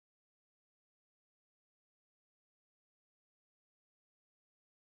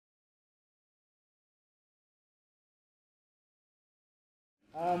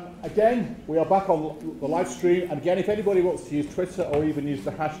Again, we are back on the live stream, and again, if anybody wants to use Twitter or even use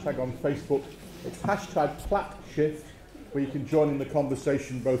the hashtag on Facebook, it's hashtag PlatShift, where you can join in the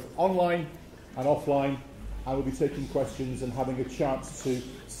conversation both online and offline, and we'll be taking questions and having a chance to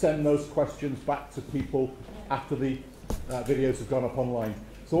send those questions back to people after the videos have gone up online.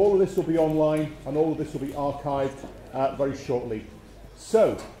 So all of this will be online, and all of this will be archived very shortly.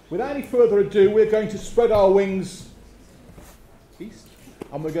 So, without any further ado, we're going to spread our wings east,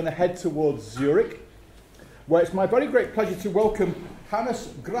 and we're going to head towards Zurich, where it's my very great pleasure to welcome Hannes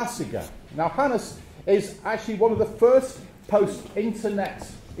Grassegger. Now, Hannes is actually one of the first post-internet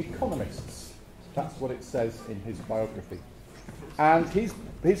economists. That's what it says in his biography. And his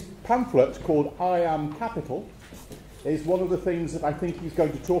pamphlet called I Am Capital is one of the things that I think he's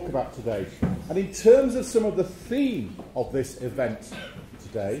going to talk about today. And in terms of some of the theme of this event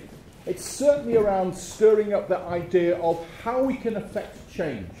today, it's certainly around stirring up the idea of how we can affect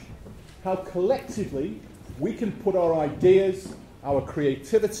change, how collectively we can put our ideas, our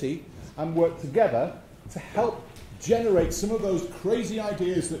creativity, and work together to help generate some of those crazy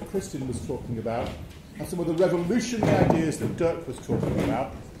ideas that Kristin was talking about, and some of the revolutionary ideas that Dirk was talking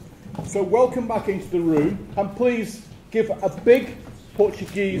about. So welcome back into the room, and please give a big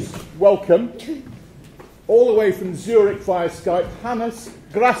Portuguese welcome, all the way from Zurich via Skype, Hannes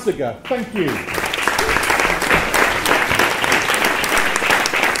Grassegger. Thank you.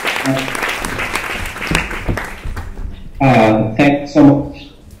 Thanks so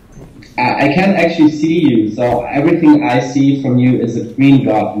much. I can't actually see you, so everything I see from you is a green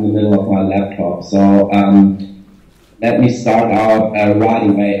dot in the middle of my laptop. So let me start out right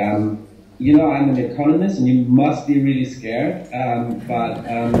away. You know, I'm an economist, and you must be really scared, but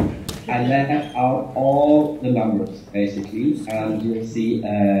I left out all the numbers, basically, and you'll see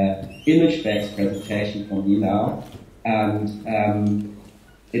an image-based presentation from me now, and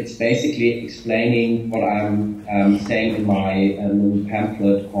it's basically explaining what I'm saying in my little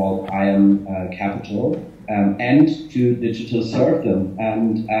pamphlet called I Am Capital, and to digital serfdom.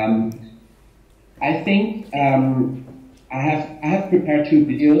 And I think I have prepared two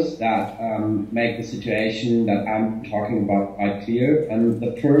videos that make the situation that I'm talking about quite clear. And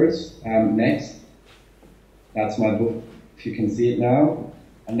the first, next, that's my book, if you can see it now.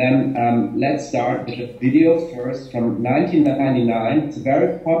 And then let's start with a video first from 1999. It's a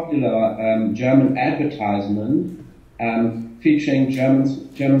very popular German advertisement featuring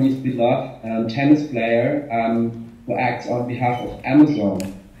Germany's beloved tennis player who acts on behalf of Amazon.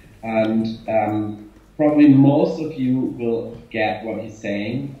 And probably most of you will get what he's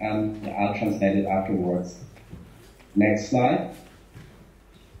saying, and I'll translate it afterwards. Next slide.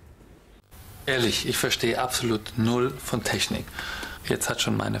 Ehrlich, ich verstehe absolut null von Technik. Jetzt hat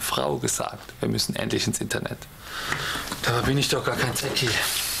schon meine Frau gesagt, wir müssen endlich ins Internet. Dabei bin ich doch gar kein Techie.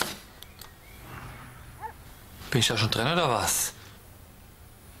 Bin ich da schon drin oder was?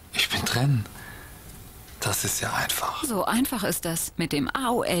 Ich bin drin. Das ist ja einfach. So einfach ist das mit dem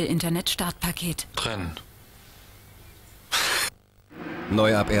AOL-Internet-Startpaket. Drin.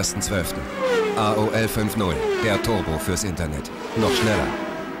 Neu ab 1.12. AOL 5.0, der Turbo fürs Internet. Noch schneller.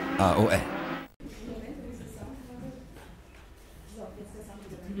 AOL.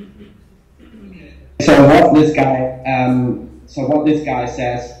 So what this guy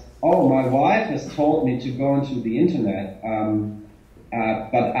says, oh, my wife has told me to go into the internet,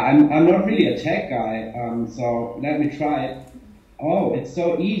 but I'm not really a tech guy, so let me try it. Oh, it's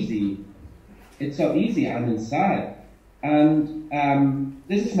so easy. It's so easy, I'm inside. And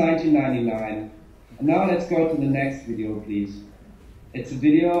this is 1999. And now let's go to the next video, please. It's a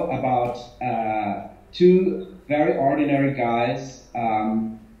video about two very ordinary guys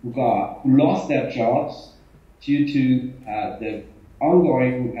who lost their jobs due to the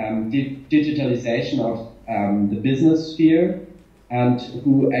ongoing digitalization of the business sphere, and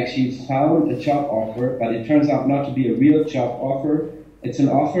who actually found a job offer, but it turns out not to be a real job offer. It's an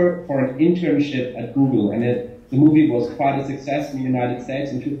offer for an internship at Google, and the movie was quite a success in the United States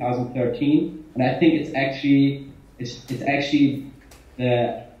in 2013, and I think it's actually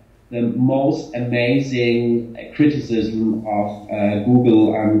the most amazing criticism of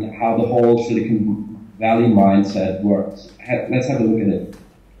Google and how the whole Silicon Valley mindset works. Let's have a look at it.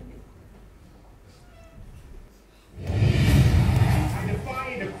 I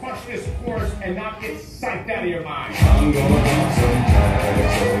defy you to crush this course and not get psyched out of your mind. I'm going on some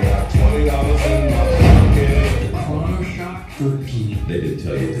cash, so got $20 in my pocket. Chrono Shock 13. They did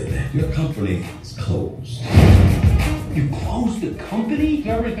tell you that your company is closed. You closed the company?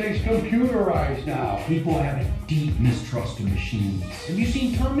 Everything's computerized now. People have a deep mistrust of machines. Have you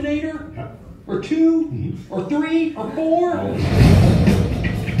seen Terminator? or 2, or 3, or 4.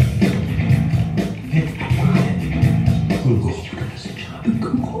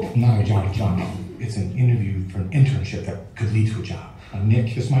 Google. Not a job. It's an interview for an internship that could lead to a job.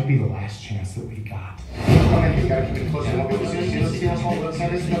 Nick, this might be the last chance that we got. Okay, you gotta keep it close. I won't be able to see. Let's see how small the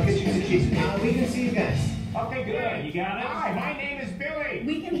website is. No kitchen to cheese. We can see you guys. Okay, good. You got it? Hi, my name is Billy.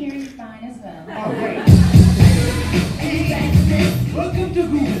 We can hear you fine as well. Oh, great. Welcome to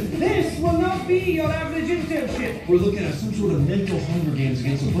Google. This will not be your average internship. We're looking at some sort of mental Hunger Games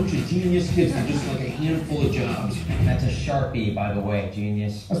against a bunch of genius kids for just like a handful of jobs. That's a Sharpie, by the way,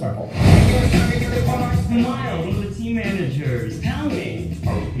 genius. That's my fault. Smile, one of the team managers. Tell me.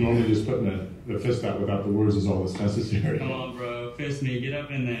 Oh, normally just putting the fist out without the words is all that's necessary. Come on, bro. Fist me. Get up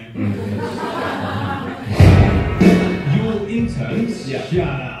in there. Your interns? Yeah. Shut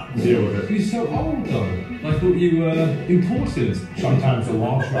up. Deal with it. You're so old, though. I thought you were important. Sometimes the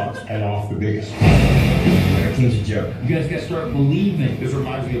long shots pay off the biggest. Everything's a joke. You guys gotta start believing. This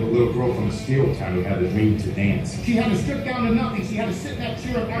reminds me of a little girl from a steel town who had a dream to dance. She had to strip down to nothing. She had to sit in that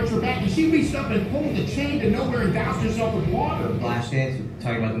chair and arch her back, and she reached up and pulled the chain to nowhere and doused herself with water. Flashdance? We're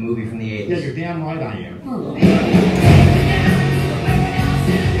talking about the movie from the 80s. Yeah, you're damn right I am.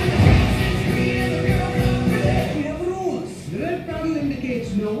 We have rules. The red panel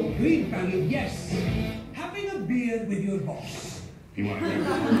indicates no, green panel yes. Having a beer with your boss. You want to hear?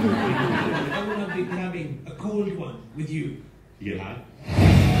 I will not be having a cold one with you. You get high?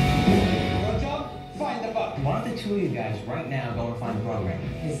 Your job? Find the bug. Why don't the two of you guys right now go and find the program?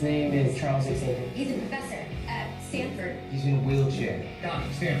 His name is Charles Xavier. He's a professor at Stanford. He's in a wheelchair. Got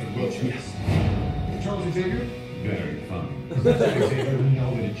it. Stanford, wheelchair. Yes. Charles Xavier? Very funny. Xavier, we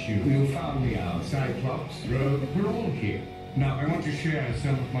know that it's you. You found me out. Cyclops. We're all here. Now, I want to share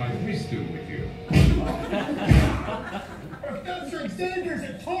some of my wisdom with you. Professor Xavier's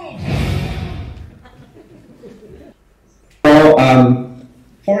a total... So,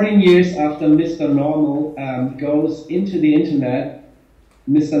 14 years after Mr. Normal goes into the internet,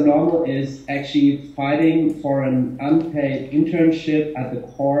 Mr. Normal is actually fighting for an unpaid internship at the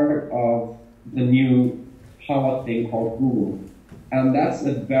core of the new power thing called Google. And that's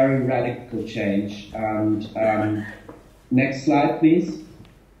a very radical change. And next slide, please.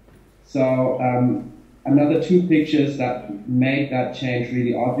 So another two pictures that make that change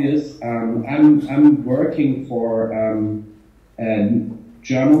really obvious. I'm working for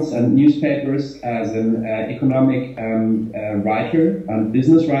journals and newspapers as an economic writer and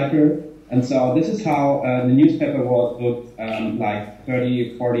business writer. And so this is how the newspaper world looked like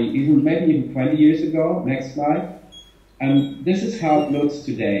 30, 40, maybe even 20 years ago. Next slide. And this is how it looks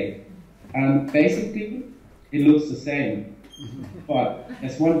today. And basically, it looks the same. But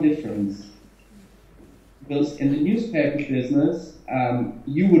there's one difference. Because in the newspaper business,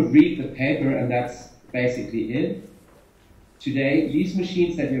 you would read the paper and that's basically it. Today, these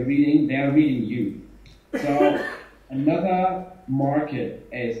machines that you're reading, they are reading you. So another market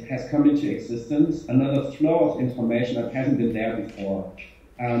has come into existence, another flow of information that hasn't been there before.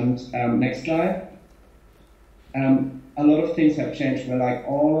 And next slide. A lot of things have changed. We're like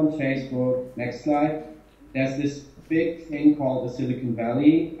all on Facebook. Next slide. There's this big thing called the Silicon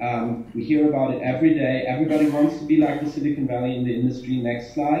Valley. We hear about it every day. Everybody wants to be like the Silicon Valley in the industry.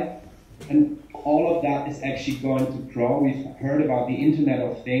 Next slide. And all of that is actually going to grow. We've heard about the Internet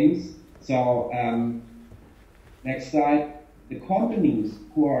of Things. So next slide. The companies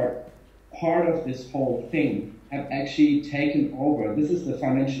who are part of this whole thing have actually taken over. This is the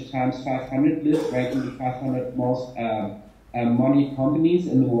Financial Times 500 list, ranking the 500 most money companies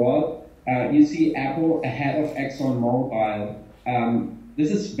in the world. You see Apple ahead of ExxonMobil.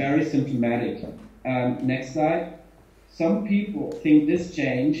 This is very symptomatic. Next slide. Some people think this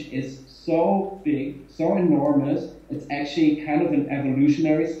change is so big, so enormous, it's actually kind of an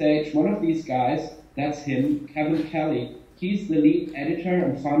evolutionary stage. One of these guys, that's him, Kevin Kelly. He's the lead editor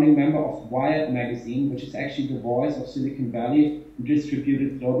and founding member of Wired magazine, which is actually the voice of Silicon Valley,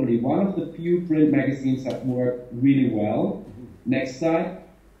 distributed globally. One of the few print magazines that work really well. Next slide.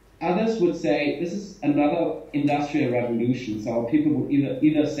 Others would say this is another industrial revolution. So people would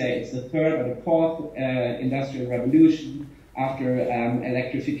either say it's the third or the fourth industrial revolution after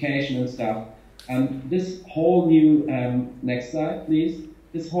electrification and stuff. This whole new, next slide please,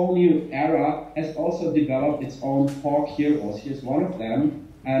 this whole new era has also developed its own talk heroes. Here's one of them.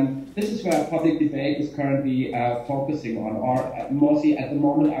 And this is where public debate is currently focusing on, or mostly at the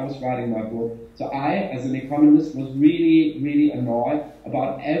moment I was writing my book. So I, as an economist, was really, really annoyed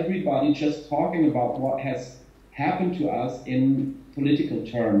about everybody just talking about what has happened to us in political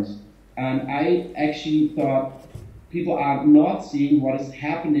terms. And I actually thought people are not seeing what is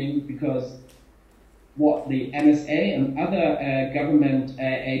happening because what the NSA and other government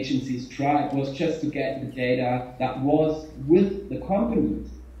agencies tried was just to get the data that was with the companies.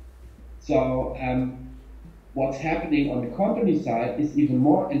 So what's happening on the company side is even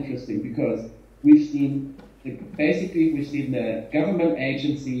more interesting, because we've seen the government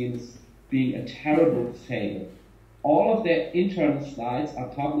agencies being a terrible fail. All of their internal slides are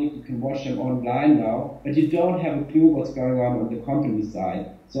public, you can watch them online now, but you don't have a clue what's going on the company side.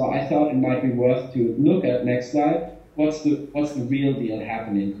 So I thought it might be worth to look at, next slide, what's the real deal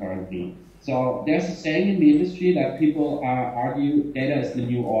happening currently. So there's a saying in the industry that people argue data is the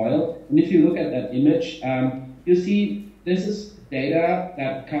new oil. And if you look at that image, you see this is data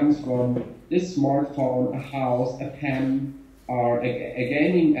that comes from this smartphone, a house, a pen, or a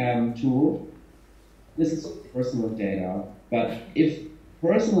gaming tool. This is personal data. But if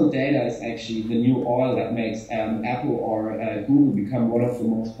personal data is actually the new oil that makes Apple or Google become one of the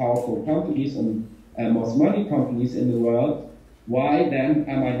most powerful companies and most money companies in the world, why then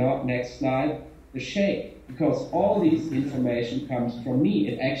am I not, next slide, the shake? Because all this information comes from me.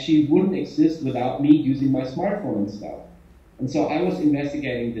 It actually wouldn't exist without me using my smartphone and stuff. And so I was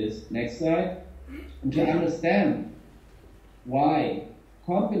investigating this, next slide, and to understand why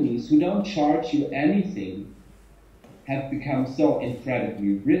companies who don't charge you anything have become so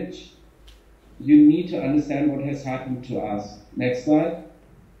incredibly rich. You need to understand what has happened to us. Next slide.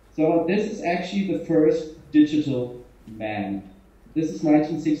 So this is actually the first digital man. This is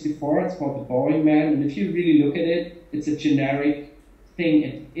 1964, it's called the Boring Man, and if you really look at it, it's a generic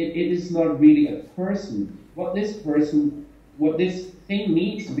thing. It is not really a person. What this thing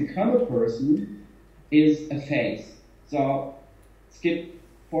needs to become a person is a face. So skip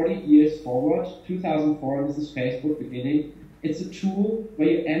 40 years forward, 2004, this is Facebook beginning. It's a tool where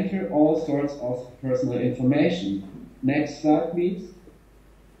you enter all sorts of personal information. Next slide, please.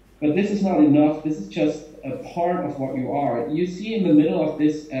 But this is not enough. This is just a part of what you are. You see in the middle of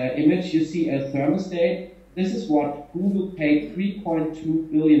this image, you see a thermostat. This is what Google paid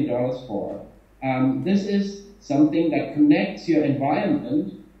 $3.2 billion for. This is something that connects your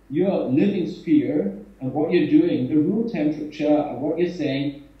environment, your living sphere, and what you're doing, the room temperature, and what you're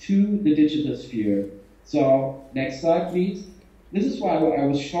saying, to the digital sphere. So, next slide, please. This is why I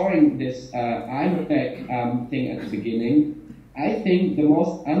was showing this iMac thing at the beginning. I think the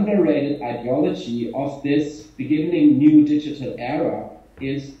most underrated ideology of this beginning new digital era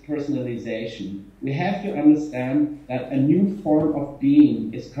is personalization. We have to understand that a new form of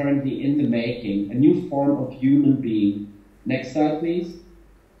being is currently in the making, a new form of human being. Next slide, please.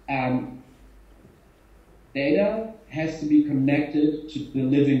 Data has to be connected to the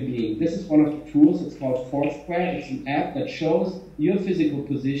living being. This is one of the tools, it's called Foursquare. It's an app that shows your physical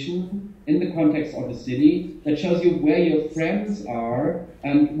position in the context of a city, that shows you where your friends are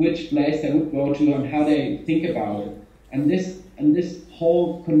and which place they would go to and how they think about it. And this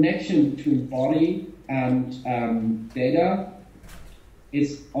whole connection between body and data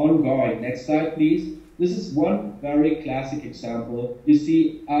is ongoing. Next slide, please. This is one very classic example. You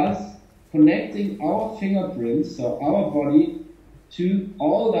see us connecting our fingerprints, so our body, to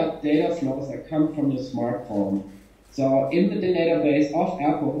all that data flows that come from your smartphone. So in the database of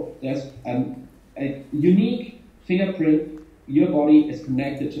Apple, there's a unique fingerprint. Your body is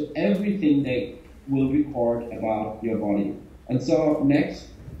connected to everything they will record about your body. And so next,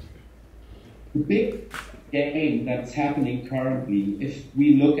 the big game that's happening currently, if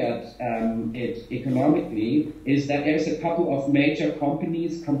we look at it economically, is that there's a couple of major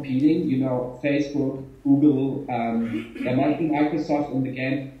companies competing, you know, Facebook, Google, there might be Microsoft in the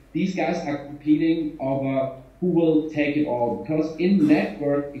game. These guys are competing over who will take it all, because in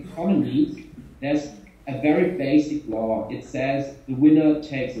network economies, there's a very basic law. It says the winner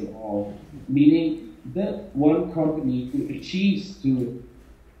takes it all, meaning the one company who achieves to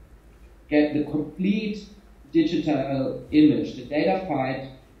get the complete digital image, the datafied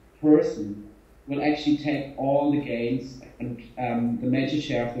person, will actually take all the gains and the major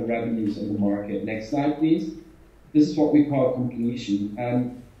share of the revenues in the market. Next slide, please. This is what we call completion.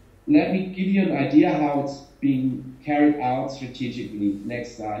 Let me give you an idea how it's being carried out strategically.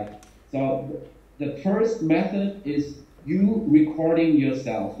 Next slide. So the first method is you recording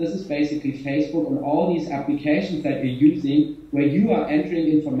yourself. This is basically Facebook and all these applications that you're using where you are entering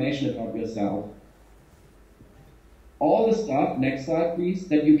information about yourself. All the stuff, next slide please,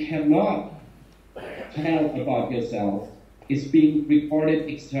 that you cannot tell about yourself is being recorded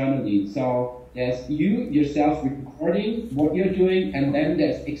externally. So there's you yourself recording what you're doing, and then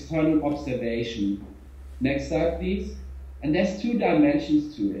there's external observation. Next slide please. And there's two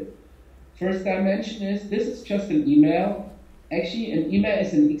dimensions to it. First dimension is, this is just an email. Actually, an email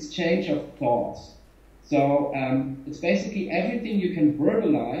is an exchange of thoughts. So it's basically everything you can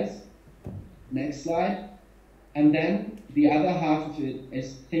verbalize. Next slide. And then the other half of it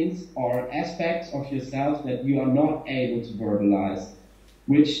is things or aspects of yourself that you are not able to verbalize,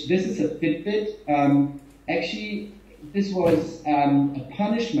 which this is a Fitbit. Actually, this was a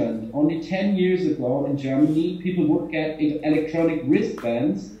punishment. Only 10 years ago in Germany, people would get electronic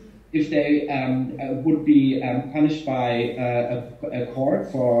wristbands if they would be punished by a court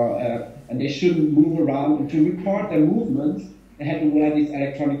for, and they shouldn't move around. And to record their movements, they had to wear these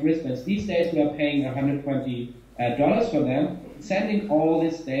electronic wristbands. These days, we are paying $120 for them, sending all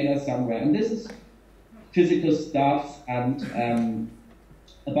this data somewhere. And this is physical stuff and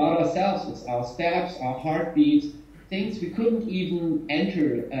about ourselves. It's our steps, our heartbeats, things we couldn't even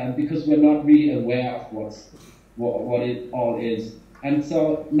enter because we're not really aware of what it all is. And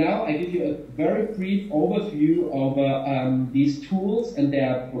so now I give you a very brief overview over these tools and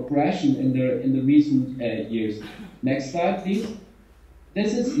their progression in the recent years. Next slide, please.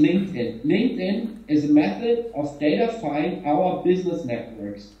 This is LinkedIn. LinkedIn is a method of datafying our business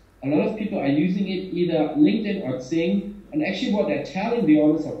networks. A lot of people are using it, either LinkedIn or Xing, and actually what they're telling the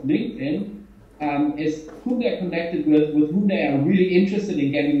owners of LinkedIn is who they're connected with whom they are really interested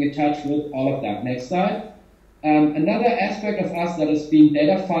in getting in touch with, all of that. Next slide. Another aspect of us that is being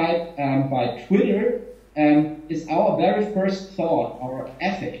datafied by Twitter is our very first thought, our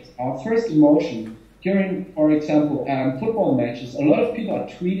affect, our first emotion. During, for example, football matches, a lot of people are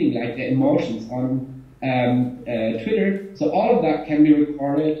tweeting like their emotions on Twitter, so all of that can be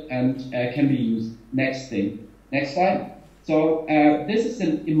recorded and can be used. Next thing. Next slide. So this is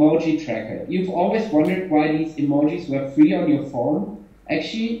an emoji tracker. You've always wondered why these emojis were free on your phone.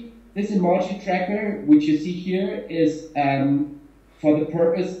 Actually, this emoji tracker, which you see here, is for the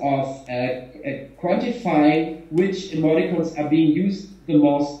purpose of quantifying which emoticons are being used the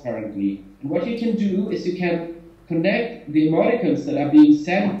most currently. And what you can do is you can connect the emoticons that are being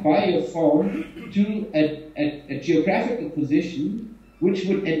sent by your phone to a geographical position, which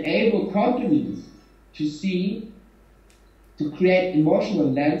would enable companies to create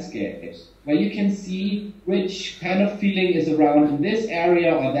emotional landscapes, where you can see which kind of feeling is around in this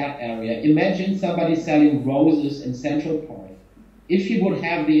area or that area. Imagine somebody selling roses in Central Park. If you would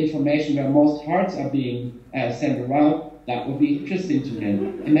have the information where most hearts are being sent around, that would be interesting to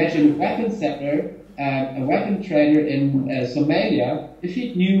him. Imagine a weapon seller, a weapon trader in Somalia. If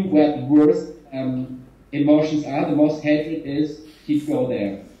he knew where the worst emotions are, the most hatred is, he'd go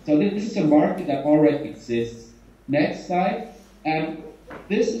there. So this is a market that already exists. Next slide.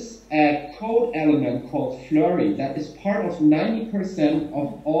 This is a code element called Flurry that is part of 90%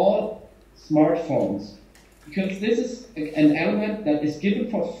 of all smartphones. Because this is an element that is given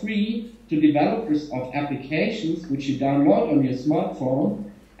for free to developers of applications which you download on your smartphone,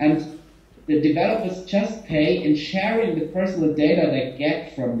 and the developers just pay in sharing the personal data they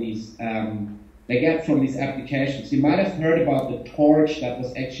get from these applications. You might have heard about the torch that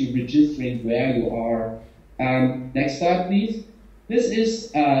was actually registering where you are. Next slide, please. This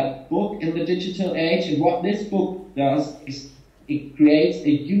is a book in the digital age, and what this book does is it creates a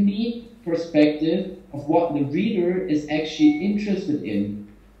unique perspective of what the reader is actually interested in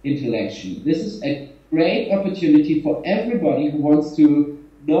intellectually. This is a great opportunity for everybody who wants to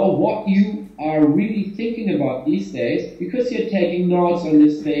know what you are really thinking about these days, because you're taking notes on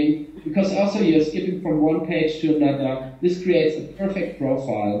this thing, because also you're skipping from one page to another. This creates a perfect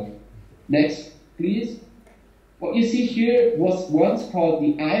profile. Next, please. What you see here was once called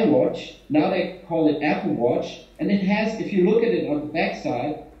the iWatch. Now they call it Apple Watch. And it has, if you look at it on the back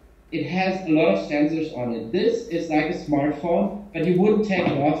side, it has a lot of sensors on it. This is like a smartphone, but you wouldn't take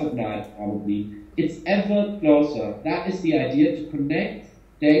it off at night, probably. It's ever closer. That is the idea, to connect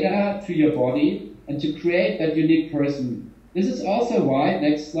data to your body and to create that unique person. This is also why,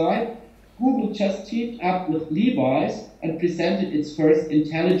 next slide, Google just teamed up with Levi's and presented its first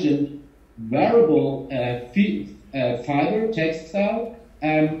intelligent wearable fiber textile,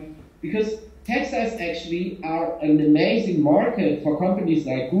 because textiles actually are an amazing market for companies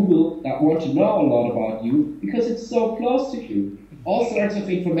like Google that want to know a lot about you, because it's so close to you. All sorts of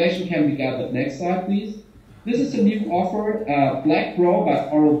information can be gathered. Next slide, please. This is a new offer, Black Pro by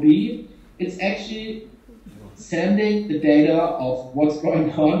Oral-B. It's actually sending the data of what's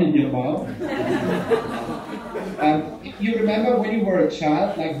going on in your mouth. You remember when you were a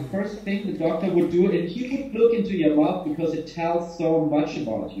child, like the first thing the doctor would do, and he would look into your mouth because it tells so much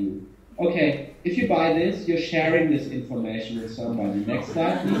about you. Okay, if you buy this, you're sharing this information with somebody. Next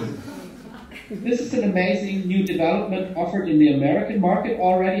slide, please. This is an amazing new development offered in the American market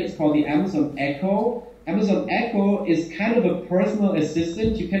already. It's called the Amazon Echo. Amazon Echo is kind of a personal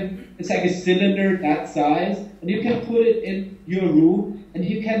assistant. It's like a cylinder that size, and you can put it in your room, and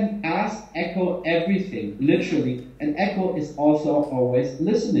you can ask Echo everything, literally. And Echo is also always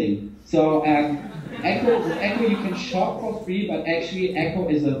listening. So Echo you can shop for free, but actually Echo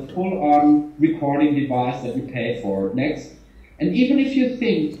is a full-on recording device that you pay for. Next. And even if you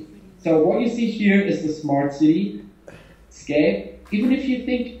think, so what you see here is the smart city scape. Even if you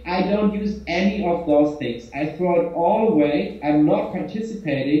think I don't use any of those things, I throw it all away, I'm not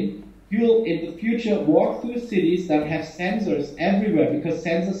participating, you'll in the future walk through cities that have sensors everywhere, because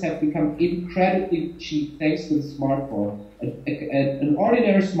sensors have become incredibly cheap thanks to the smartphone. An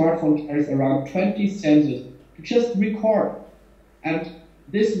ordinary smartphone carries around 20 sensors to just record. And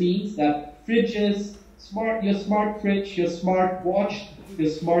this means that fridges, your smart fridge, your smart watch, your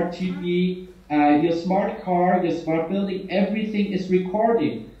smart TV, your smart car, your smart building, everything is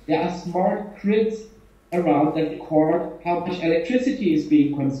recording. There are smart grids around that record how much electricity is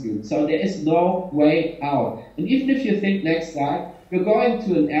being consumed. So there is no way out. And even if you think, next slide, you're going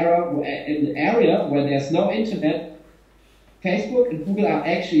to an area where there's no internet, Facebook and Google are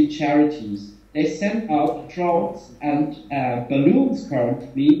actually charities. They send out drones and balloons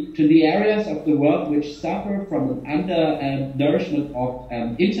currently to the areas of the world which suffer from an undernourishment of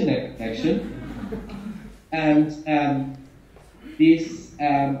internet connection. And these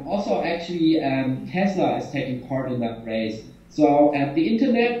also actually Tesla is taking part in that race. So the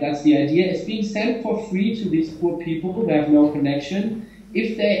internet, that's the idea, is being sent for free to these poor people who have no connection.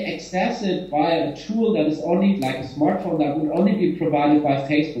 If they access it via a tool that is only like a smartphone, that would only be provided by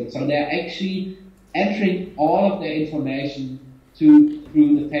Facebook. So they're actually entering all of their information through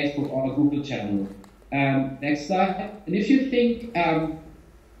the Facebook or Google channel. Next slide. And if you think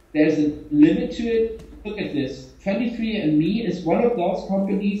there's a limit to it, look at this. 23andMe is one of those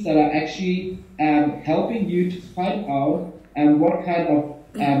companies that are actually helping you to find out what kind of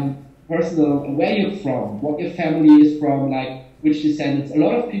personal, where you're from, what your family is from, like which descendants. A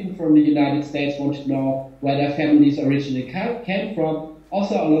lot of people from the United States want to know where their families originally came from.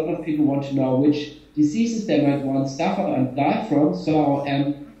 Also, a lot of people want to know which diseases they might once suffer and die from. So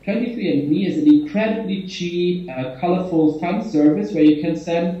 23andMe is an incredibly cheap, colorful, fun service where you can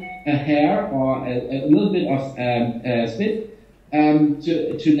send a hair or a little bit of spit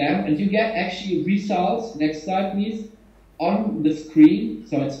to them, and you get actually results, next slide please, on the screen,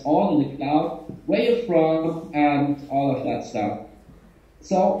 so it's all in the cloud, where you're from, and all of that stuff.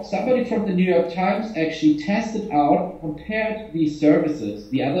 So somebody from the New York Times actually tested out, compared these services.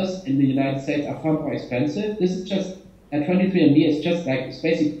 The others in the United States are far more expensive. This is just, at 23andMe, it's just like, it's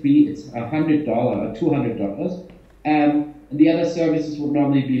basically free, it's $100 or $200. And the other services would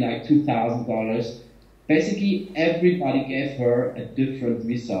normally be like $2,000. Basically, everybody gave her a different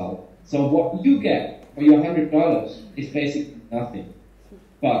result. So what you get for your $100 is basically nothing.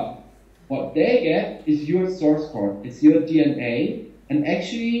 But what they get is your source code. It's your DNA. And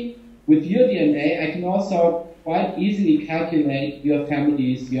actually, with your DNA, I can also quite easily calculate your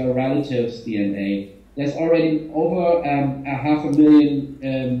family's, your relatives' DNA. There's already over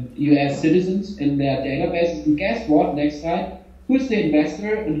 500,000 US citizens in their databases. And guess what? Next slide. Who's the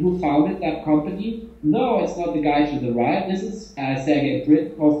investor and who founded that company? No, it's not the guy to the right. This is Sergey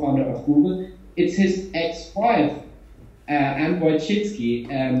Brin, co-founder of Google. It's his ex-wife, Anne Wojcicki.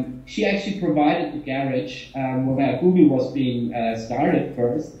 She actually provided the garage where Google was being started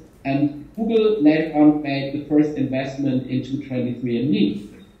first. And Google later on made the first investment into 23andMe.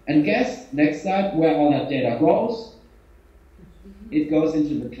 And guess, next slide, where all that data goes? It goes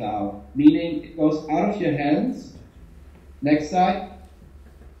into the cloud, meaning it goes out of your hands. Next slide.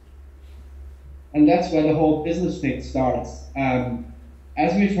 And that's where the whole business thing starts.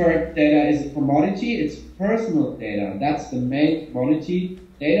 As we've heard, data is a commodity. It's personal data. That's the main commodity.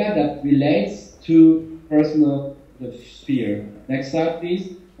 Data that relates to personal sphere. Next slide,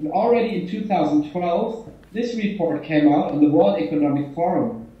 please. And already in 2012, this report came out on the World Economic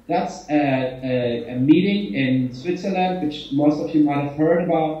Forum. That's a meeting in Switzerland, which most of you might have heard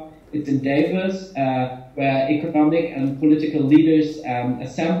about. It's in Davos, where economic and political leaders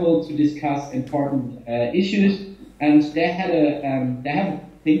assembled to discuss important issues. And they had a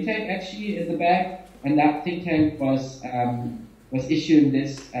think tank actually in the back, and that think tank was issuing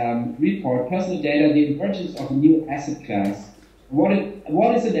this report, Personal Data, the Emergence of a New Asset Class. What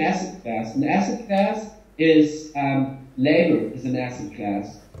is an asset class? An asset class is labor is an asset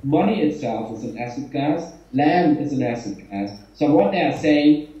class. Money itself is an asset class. Land is an asset class. So what they are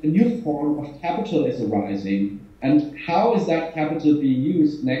saying, a new form of capital is arising. And how is that capital being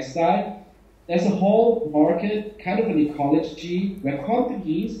used? Next slide. There's a whole market, kind of an ecology, where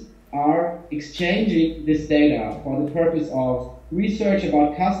companies are exchanging this data for the purpose of research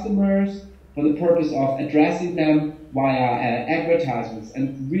about customers, for the purpose of addressing them via advertisements.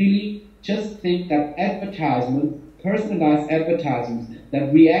 And really just think that advertisements, personalized advertisements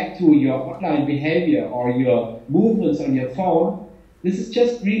that react to your online behavior or your movements on your phone, this is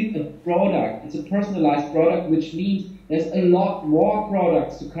just really a product. It's a personalized product, which means there's a lot more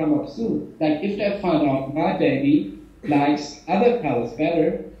products to come up soon. Like if they find out my baby likes other colors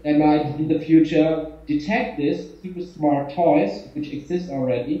better, they might in the future detect this through smart toys, which exist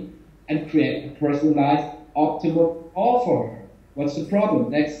already, and create a personalized optimal all for her. What's the problem?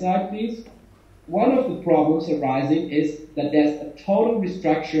 Next slide, please. One of the problems arising is that there's a total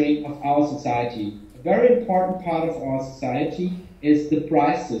restructuring of our society. A very important part of our society is the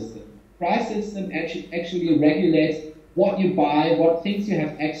price system. Price system actually regulates what you buy, what things you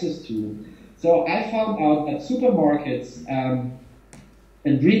have access to. So I found out that supermarkets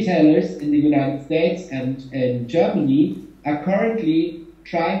and retailers in the United States and in Germany are currently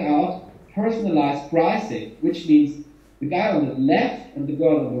trying out personalized pricing, which means the guy on the left and the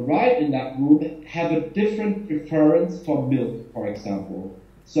girl on the right in that room have a different preference for milk, for example.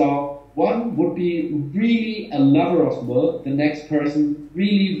 So one would be really a lover of milk, the next person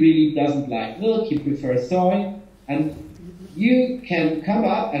really doesn't like milk, he prefers soy, and you can come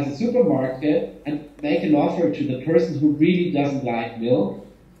up as a supermarket and make an offer to the person who really doesn't like milk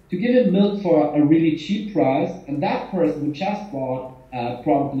to give him milk for a really cheap price, and that person who just bought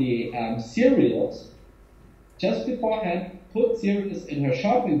probably cereals, just beforehand put cereals in her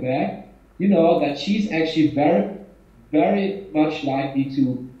shopping bag, you know that she's actually very much likely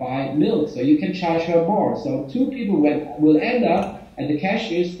to buy milk, so you can charge her more. So two people will end up at the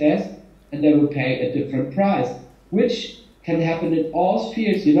cashier's desk and they will pay a different price, which can happen in all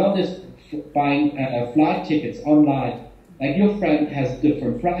spheres. You know this, buying flight tickets online. Like your friend has a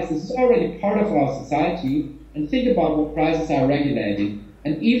different price. This is already part of our society, and think about what prices are regulating.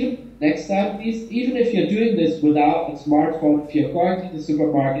 And even, next slide please, even if you're doing this without a smartphone, if you're going to the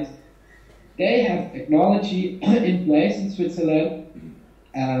supermarket, they have technology in place in Switzerland.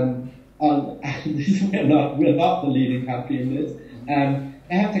 We're not the leading country in this.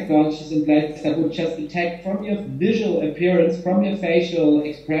 They have technologies in place that would just detect from your visual appearance, from your facial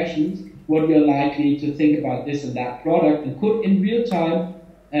expressions, what you're likely to think about this and that product, and could in real time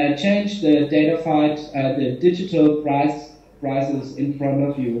change the data fight, the digital prices in front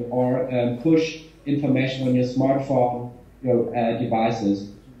of you, or push information on your smartphone, your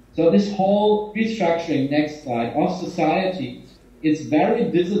devices. So this whole restructuring, next slide, of society is very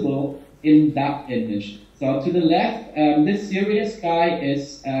visible in that image. So to the left, this serious guy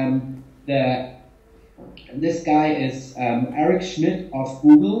is Eric Schmidt of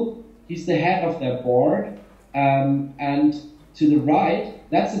Google. He's the head of their board. And to the right,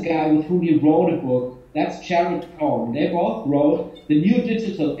 that's a guy with whom he wrote a book. That's Jared Cohen. They both wrote The New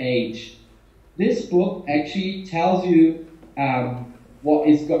Digital Age. This book actually tells you what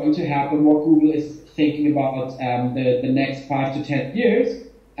is going to happen, what Google is thinking about the next 5 to 10 years.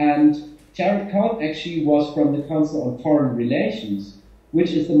 And Jared Cohen actually was from the Council on Foreign Relations,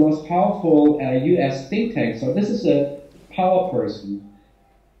 which is the most powerful US think tank. So this is a power person.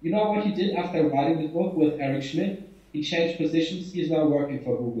 You know what he did after writing the book with Eric Schmidt? He changed positions. He is now working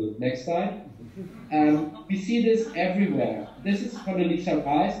for Google. Next slide. We see this everywhere. This is Condoleezza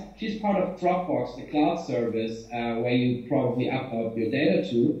Rice. She's part of Dropbox, the cloud service where you probably upload your data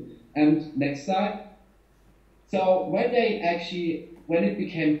to. And next slide. So when it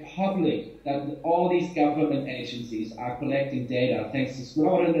became public that all these government agencies are collecting data, thanks to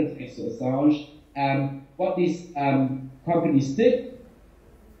Snowden and thanks to Assange, what these companies did,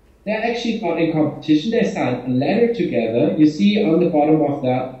 they actually got in competition. They signed a letter together. You see on the bottom of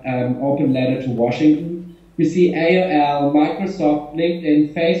that open letter to Washington, you see AOL, Microsoft,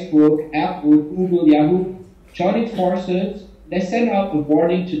 LinkedIn, Facebook, Apple, Google, Yahoo joining forces. They sent out a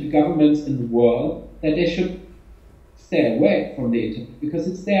warning to the governments in the world that they should stay away from the internet because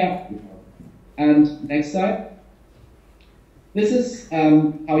it's there. And next slide. This is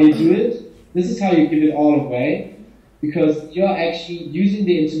how you do it. This is how you give it all away, because you're actually using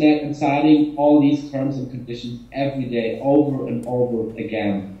the internet and signing all these terms and conditions every day, over and over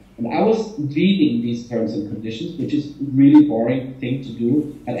again. And I was reading these terms and conditions, which is a really boring thing to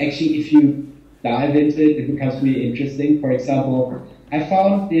do. And actually, if you dive into it, it becomes really interesting. For example, I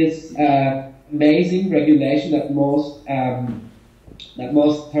found this amazing regulation that most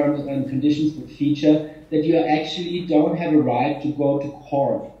terms and conditions would feature, that you actually don't have a right to go to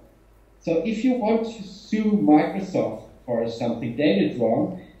court. So if you want to sue Microsoft for something they did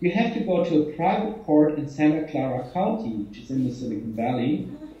wrong, you have to go to a private court in Santa Clara County, which is in the Silicon Valley,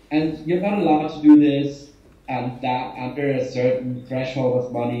 and you're not allowed to do this and that under a certain threshold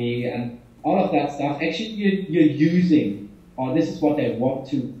of money and all of that stuff. Actually, you're using, or this is what they want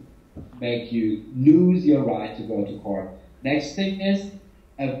to make you lose your right to go to court. Next thing is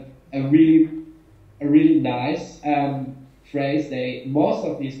a really nice phrase most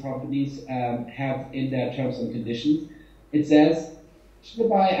of these companies have in their terms and conditions. It says,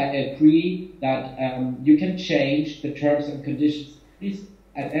 hereby I agree that you can change the terms and conditions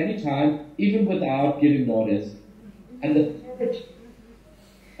at any time, even without giving notice. And the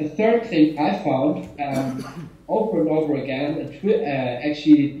third thing I found over and over again,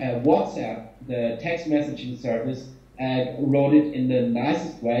 WhatsApp, the text messaging service, wrote it in the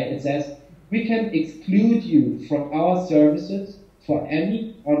nicest way. It says, we can exclude you from our services for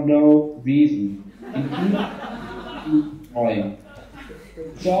any or no reason, including employing.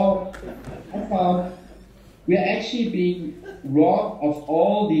 So I found we are actually being robbed of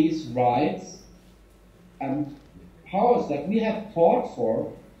all these rights and powers that we have fought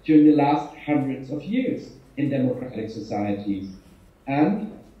for during the last hundreds of years in democratic societies.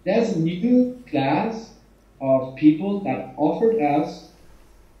 And there's a new class of people that offered us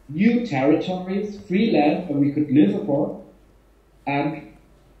new territories, free land where we could live upon, and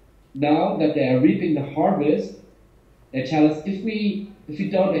now that they are reaping the harvest, they tell us if we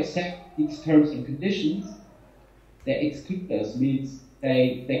don't accept these terms and conditions, they exclude us, means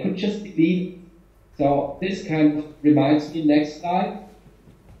they could just leave. So this kind of reminds me, next slide,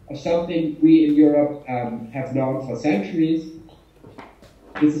 of something we in Europe have known for centuries.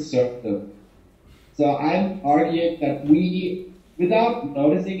 This is serfdom. So I'm arguing that we, without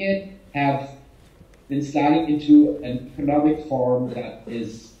noticing it, have been sliding into an economic form that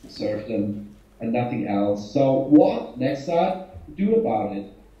is serfdom and nothing else. So what, next slide, do about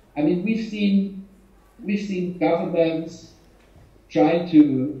it? I mean, we've seen governments trying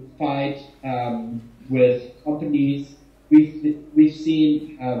to fight with companies. We've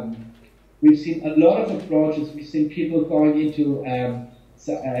seen a lot of approaches. We've seen people going into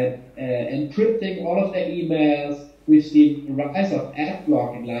encrypting all of their emails. We've seen a rise of ad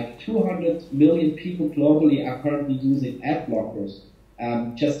blocking. Like 200 million people globally are currently using ad blockers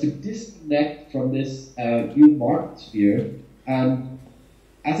just to disconnect from this new market sphere.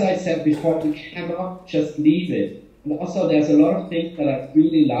 As I said before, we cannot just leave it. And also, there's a lot of things that I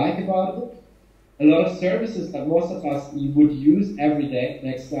really like about it. A lot of services that most of us would use every day.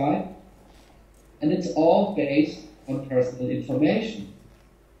 Next slide. And it's all based on personal information.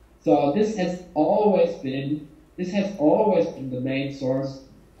 So this has always been the main source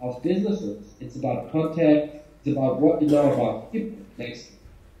of businesses. It's about content. It's about what you know about people. Next.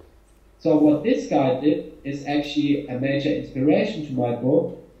 So what this guy did is actually a major inspiration to my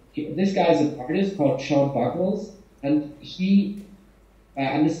book. This guy is an artist called Sean Buckles, and he,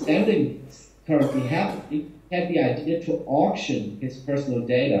 understanding what's currently happening, had the idea to auction his personal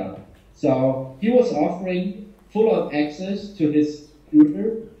data. So he was offering full-on access to his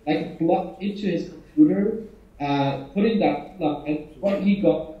computer, like a plug into his computer, putting that plug, and what he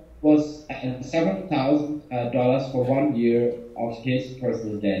got was several $1,000 for 1 year of his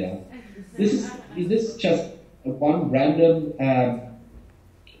personal data. This is just one random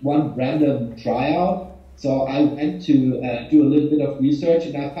tryout. So I went to do a little bit of research,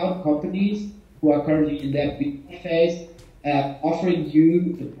 and I found companies who are currently in that beta phase offering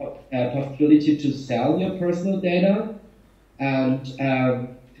you the possibility to sell your personal data and to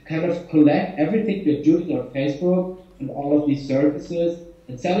kind of collect everything you're doing on Facebook and all of these services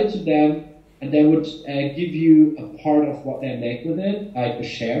and sell it to them, and they would give you a part of what they make with it, like a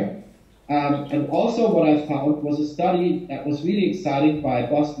share. And also what I found was a study that was really exciting by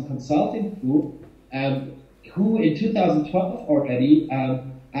Boston Consulting Group, who in 2012 already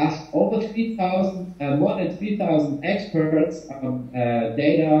asked over more than 3,000 experts on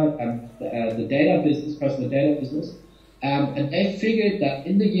data and the data business, personal data business, and they figured that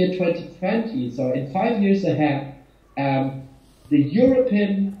in the year 2020, so in 5 years ahead, the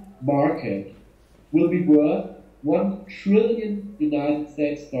European market will be worth $1 trillion United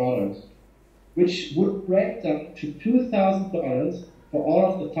States dollars, which would break down to $2,000 for all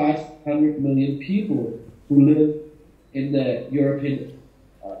of the 500 million people who live in the European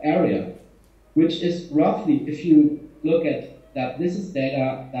area, which is roughly, if you look at that, this is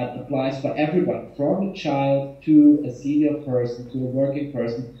data that applies for everyone, from a child to a senior person to a working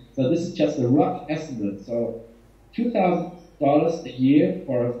person. So this is just a rough estimate. So $2,000 a year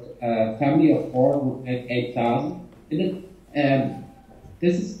for a family of four would make $8,000.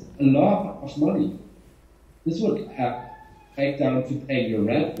 This is a lot of money. This would break down to pay your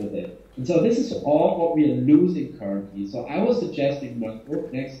rent with it. And so this is all what we are losing currently. So I was suggesting,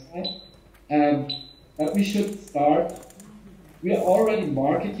 next slide, that we should start. We are already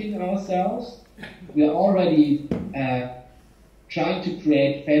marketing ourselves. We are already trying to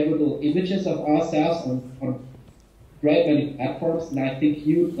create favorable images of ourselves on great many platforms, and I think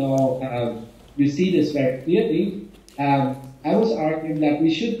you know you see this very clearly. I was arguing that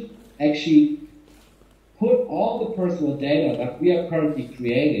we should actually put all the personal data that we are currently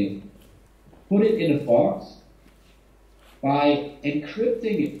creating, put it in a box by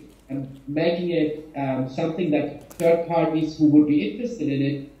encrypting it and making it something that third parties who would be interested in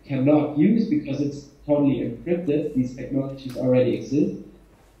it cannot use because it's totally encrypted. These technologies already exist.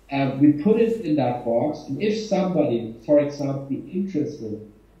 We put it in that box, and if somebody, for example, interested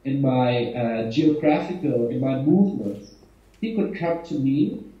in my geographical, in my movements, he could come to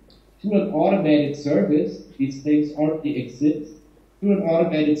me through an automated service. These things already exist. Through an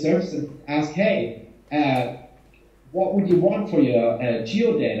automated service and ask, hey, what would you want for your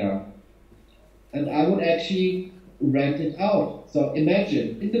geodata? And I would actually rent it out. So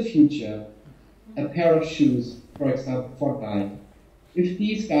imagine, in the future, a pair of shoes, for example, for Nike. If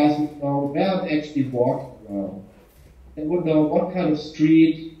these guys would know where I'm actually walking around, they would know what kind of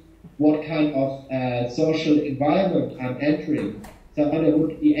street, what kind of social environment I'm entering. So they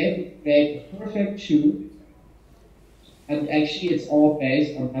would be able to make a perfect shoe, and actually it's all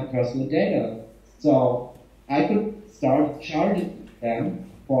based on my personal data. So I could start charging them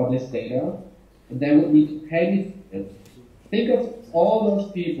for this data, and they would need to pay me for it. Think of all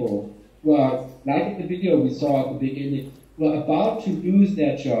those people who are, like in the video we saw at the beginning, who are about to lose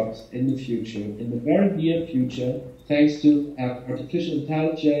their jobs in the future, in the very near future, thanks to artificial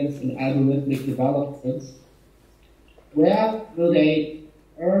intelligence and algorithmic developments. Where will they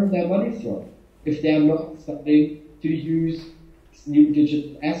earn their money from if they are not starting to use this new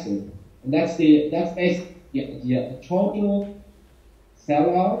digital asset? And that's basically a total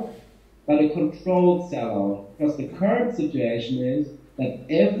sellout, but a controlled sellout. Because the current situation is that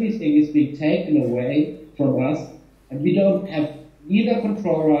everything is being taken away from us, and we don't have neither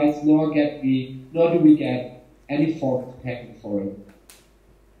control rights nor do we get any form of payment for it.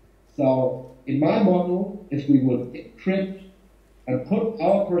 So in my model, if we would encrypt and put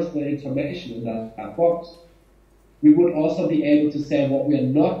our personal information in that box, we would also be able to say what we are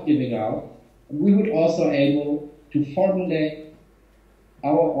not giving out, and we would also be able to formulate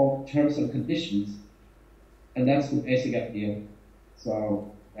our own terms and conditions, and that's the basic idea.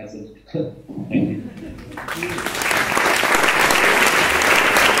 So that's it. Thank you.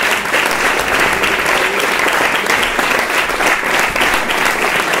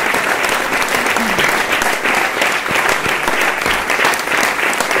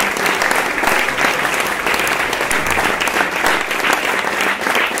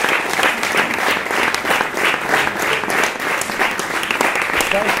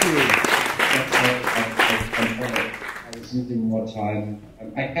 Using more time.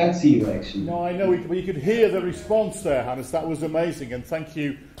 I can't see you actually. No, I know, but you could hear the response there, Hannes. That was amazing, and thank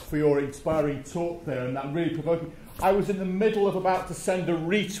you for your inspiring talk there, and that really provoking. I was in the middle of about to send a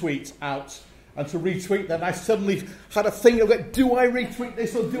retweet out, and to retweet that, I suddenly had a thing of like, do I retweet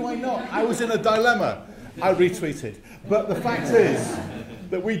this or do I not? I was in a dilemma. I retweeted. But the fact is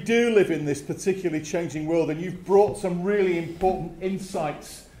that we do live in this particularly changing world, and you've brought some really important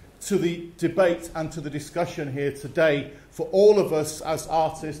insights to the debate and to the discussion here today for all of us as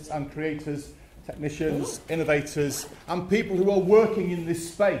artists and creators, technicians, innovators, and people who are working in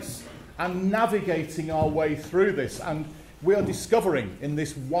this space and navigating our way through this. And we are discovering in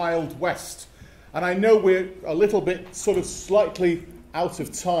this wild west. And I know we're a little bit sort of slightly out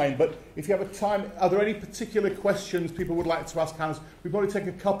of time, but if you have a time, are there any particular questions people would like to ask Hannes? We'll probably take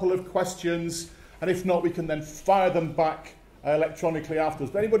a couple of questions, and if not, we can then fire them back electronically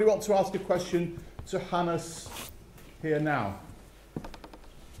afterwards. But anybody want to ask a question to Hannes here now?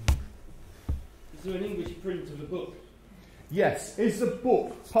 Is there an English print of the book? Yes. Is the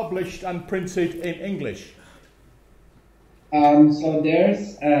book published and printed in English? So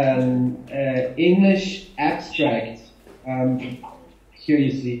there's an English abstract. Here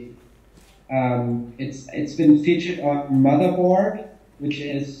you see. It's been featured on Motherboard, which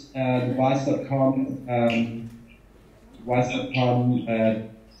is the Vice.com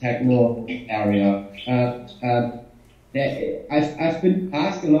techno area. I've been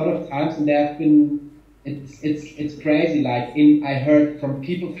asked a lot of times, and there have been it's crazy. Like I heard from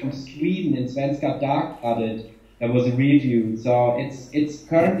people from Sweden in Svenska Dagbladet there was a review. So it's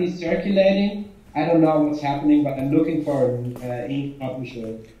currently circulating. I don't know what's happening, but I'm looking for an English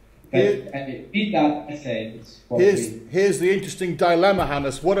publisher. read that essay. Here's the interesting dilemma,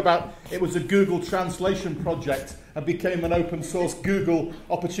 Hannes. What about it was a Google translation project and became an open source Google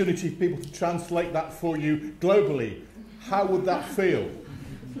opportunity for people to translate that for you globally? How would that feel?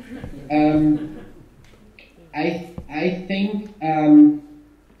 I think, and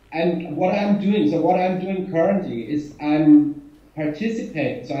what I'm doing currently is I'm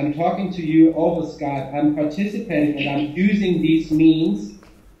participating. So I'm talking to you over Skype. I'm participating and I'm using these means.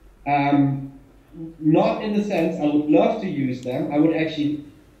 Not in the sense I would love to use them. I would actually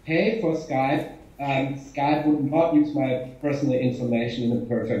pay for Skype. Skype would not use my personal information in a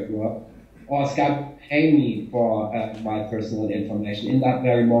perfect world. Or Skype would pay me for my personal information in that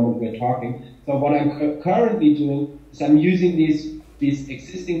very moment we're talking. So what I'm currently doing is I'm using these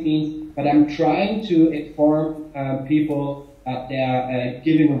existing means, but I'm trying to inform people that they're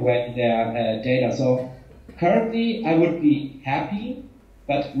giving away their data. So currently I would be happy,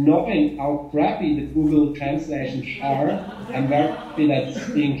 but knowing how crappy the Google translations are, I'm very happy that it's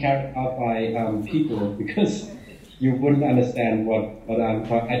being carried out by people, because you wouldn't understand what I'm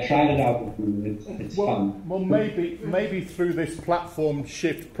talking. I tried it out with Google. It's fun. Well, maybe through this platform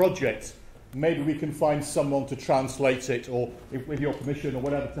shift project, maybe we can find someone to translate it, or with your permission or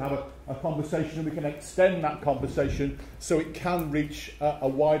whatever, to have a conversation, and we can extend that conversation so it can reach a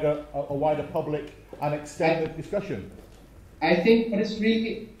wider public and extend the discussion. I think what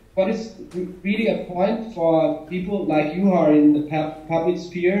is really a point for people like you who are in the public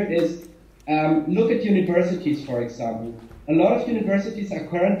sphere is look at universities, for example. A lot of universities are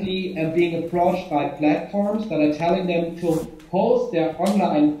currently being approached by platforms that are telling them to host their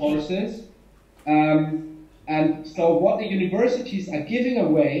online courses. And so what the universities are giving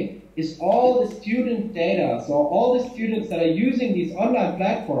away is all the student data. So all the students that are using these online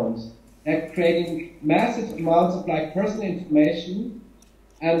platforms are creating massive amounts of personal information.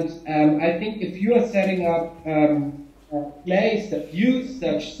 And I think if you are setting up a place that use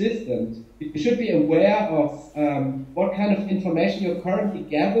such systems, you should be aware of what kind of information you're currently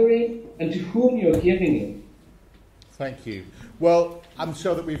gathering and to whom you're giving it. Thank you. Well, I'm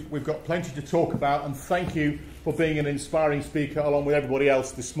sure that we've got plenty to talk about, and thank you for being an inspiring speaker along with everybody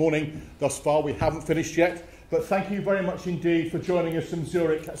else this morning. Thus far, we haven't finished yet, but thank you very much indeed for joining us from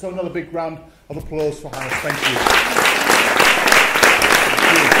Zurich. So another big round of applause for Hannes. Thank you.